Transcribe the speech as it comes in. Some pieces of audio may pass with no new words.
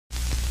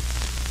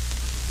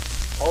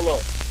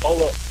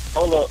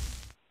hold up.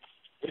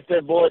 It's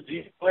that boy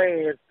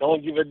G-Planz.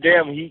 Don't give a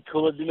damn. He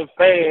cooler than a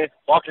fan.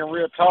 Walking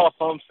real tall,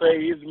 some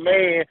say he's a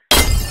man.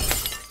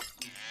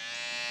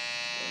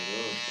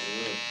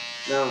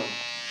 Now,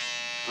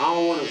 I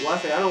don't want to. Well, I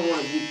say I don't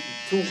want to get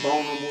too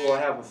vulnerable or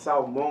have a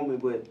soft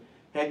moment, but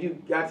have you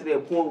got to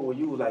that point where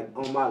you was like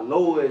on my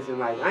lowest and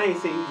like I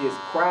ain't saying you just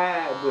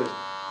cried, but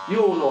you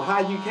don't know how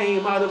you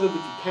came out of it, but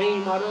you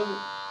came out of it.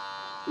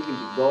 It can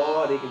be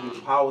God, it can be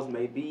powers,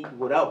 maybe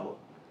whatever.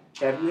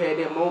 Have you had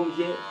that moment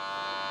yet?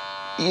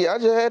 Yeah, I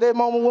just had that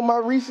moment with my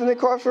recent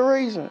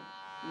incarceration.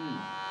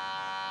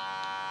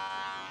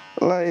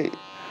 Like,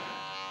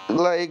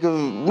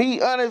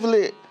 me,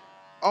 honestly,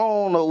 I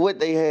don't know what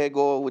they had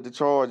going with the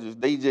charges.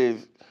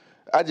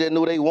 I just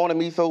knew they wanted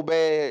me so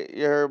bad.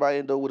 You heard everybody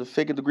end up with a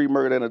second-degree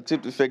murder and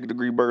attempted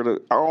second-degree murder.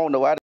 I don't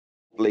know how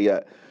they play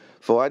out.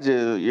 So I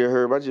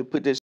just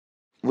put that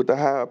with the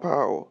higher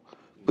power,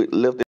 but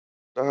left it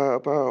with the higher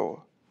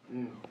power.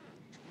 And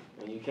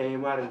you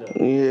came out of there.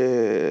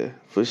 Yeah,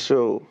 for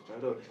sure.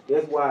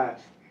 That's why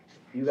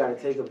you got to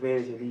take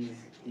advantage of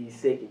these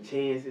second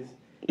chances.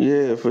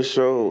 Yeah, for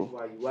sure.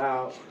 While you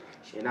out,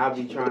 and I'll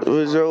be trying to.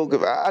 For sure,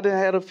 cause I done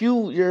had a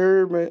few. You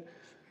heard me.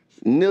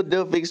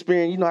 Near-death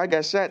experience. You know, I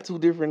got shot two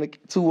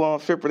on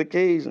separate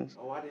occasions.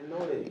 Oh, I didn't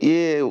know that.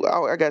 Yeah,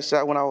 I got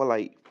shot when I was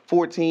like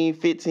 14,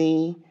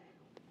 15.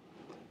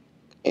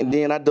 And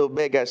then I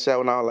got shot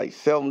when I was like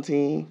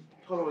 17.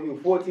 Hold on, you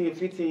were 14,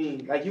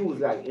 15, like you was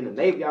like in the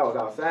Navy, I was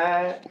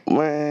outside?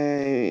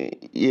 Man,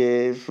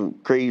 yeah, it's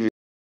crazy.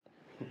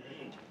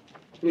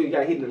 You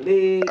got hit in the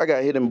leg? I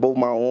got hit in both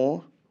my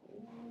arms.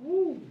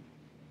 Woo.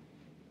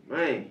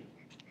 Man,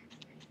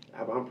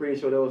 I'm pretty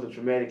sure that was a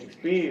traumatic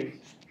experience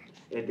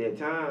at that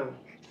time.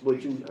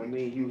 But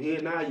you here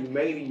now, you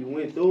made it, you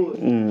went through it.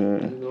 You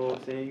know what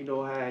I'm saying? You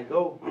know how it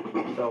go.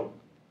 So,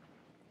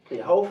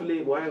 yeah,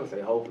 hopefully, well, I ain't gonna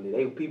say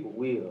hopefully, people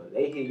will.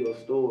 They hear your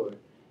story,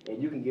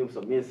 and you can give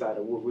them some insight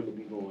of what really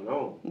be going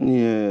on.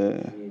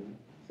 Yeah.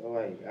 So,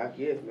 like, I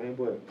guess, man,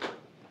 but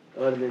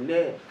other than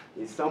that,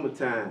 it's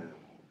summertime.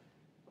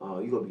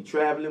 You gonna be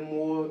traveling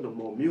more, the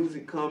more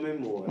music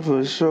coming, more.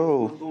 For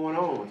sure. What's going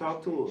on?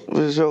 Talk to us.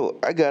 For sure.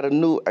 I got a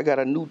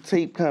new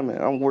tape coming.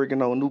 I'm working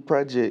on a new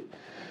project.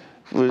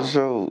 For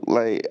sure.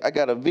 Like, I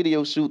got a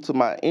video shoot to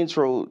my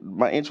intro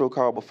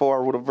called Before I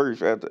Wrote a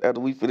Verse. After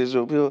we finish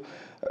up here,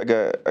 I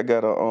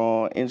got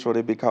a intro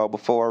that be called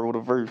Before I Wrote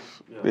a Verse.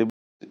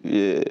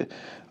 Yeah.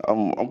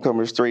 I'm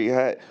coming straight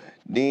hot.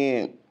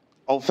 Then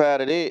on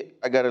side of that,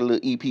 I got a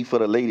little EP for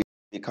the ladies.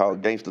 It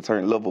called Gangsta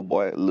Turn Lover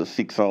Boy, a little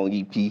 6-song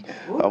EP.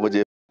 I'ma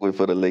just wait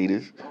for the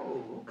ladies.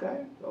 Oh,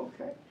 okay.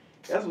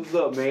 That's what's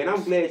up, man.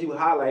 I'm glad you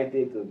highlighted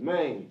that, because,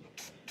 man,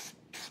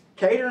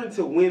 catering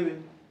to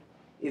women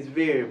is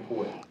very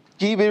important.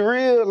 Keep it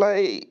real,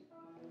 like,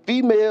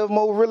 females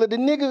more realer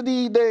than niggas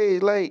these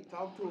days. Like,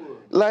 talk to her.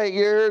 Like,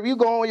 you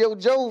go on your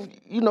Joe,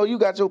 you know, you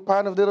got your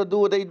partners that'll do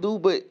what they do,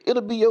 but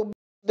it'll be your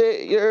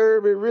that, you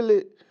heard me,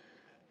 really,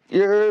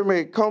 you heard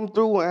me, come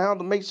through and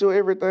handle, make sure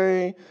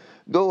everything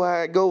go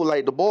how it go.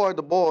 Like, the boy,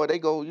 they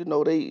go, you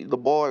know, the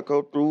boy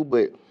come through,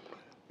 but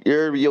you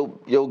heard me,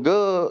 your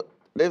girl,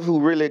 that's who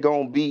really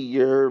gonna be,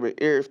 you heard me,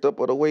 every step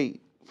of the way,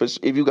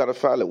 if you got a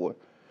solid one.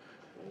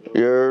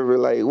 You heard me,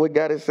 like, what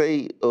gotta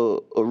say, a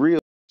real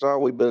is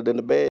always better than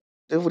the bad.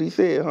 That's what he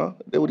said, huh?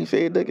 That's what he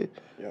said, nigga?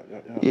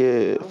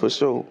 Yeah, for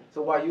sure.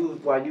 So while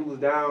you was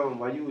down,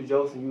 while you was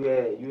joking, you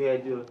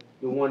had your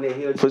one that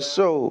held you For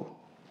down?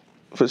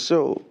 For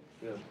sure.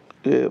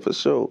 Yeah, for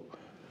sure.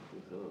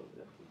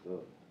 That's what's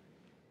up.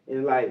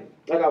 And like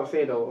I was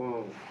saying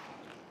though,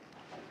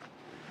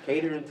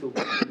 catering to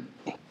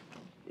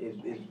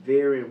is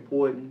very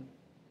important.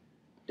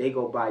 They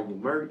go buy your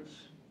merch,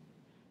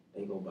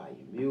 they go buy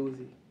your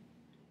music.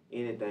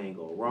 Anything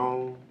go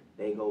wrong,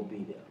 they go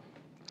be there.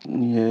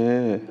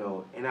 Yeah. You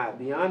know, and I'll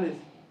be honest,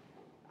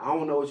 I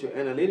don't know what your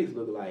analytics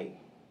look like,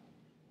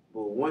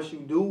 but once you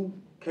do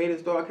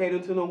start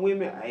catering to them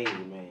women, hey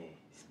man,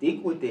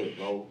 stick with that,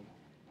 bro.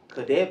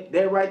 Cause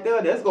that right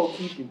there, that's gonna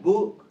keep you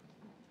booked.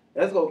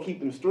 That's gonna keep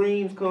them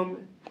streams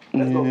coming.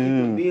 That's gonna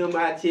keep them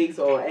BMI chicks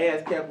or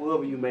ass cap,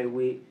 whoever you may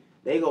with.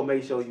 They gonna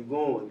make sure you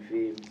going, you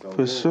feel me? So,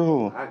 for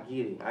sure. I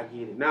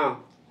get it.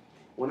 Now,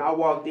 when I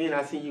walked in,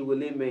 I seen you with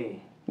LiMan.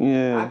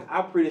 Yeah.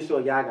 I'm pretty sure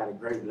y'all got a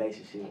great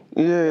relationship.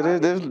 Yeah,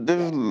 this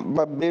is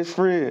my best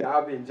friend.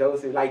 Y'all been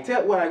Joseph. Like,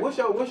 what's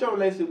your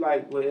relationship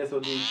like with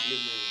SOD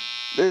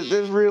LiMan?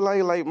 This real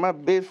like my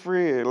best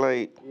friend.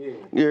 Like,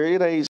 yeah,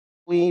 it ain't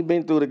we ain't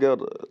been through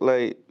together.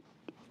 Like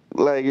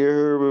you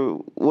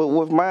heard,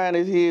 what's mine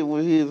is his,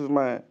 what his is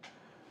mine.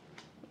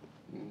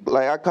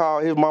 Like, I call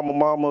his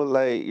mama,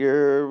 like, you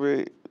heard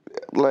me?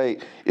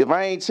 Like, if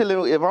I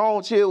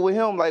don't chill with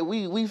him, like,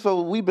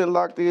 we been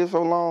locked in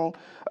so long,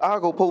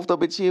 I'll go post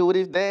up and chill with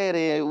his dad,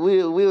 and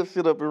we'll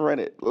sit up and run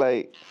it.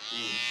 Like,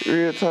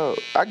 real talk.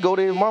 I go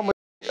to his mama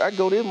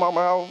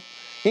house.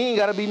 He ain't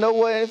gotta be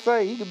nowhere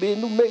inside. He could be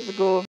in New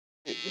Mexico.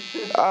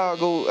 I'll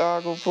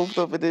go post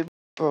up at this.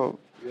 Oh.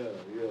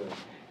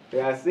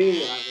 Yeah, I seen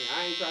it. I mean,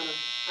 I ain't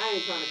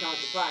trying to count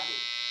the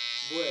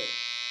pockets, but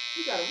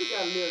we got a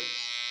little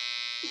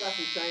he got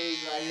some change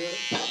right here.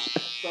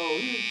 So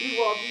he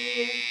walk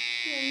in,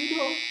 yeah, you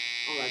know.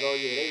 I'm like, oh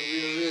yeah, they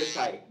real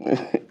tight.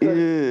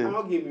 Yeah.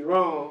 Don't get me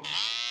wrong.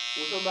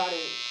 When somebody,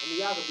 I mean,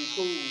 y'all can be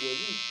cool when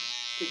you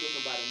picking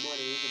somebody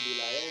money, you can be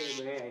like, hey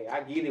man, hey,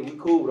 I get it, we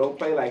cool, don't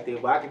play like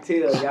that. But I can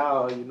tell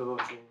y'all, you know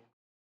what I'm saying?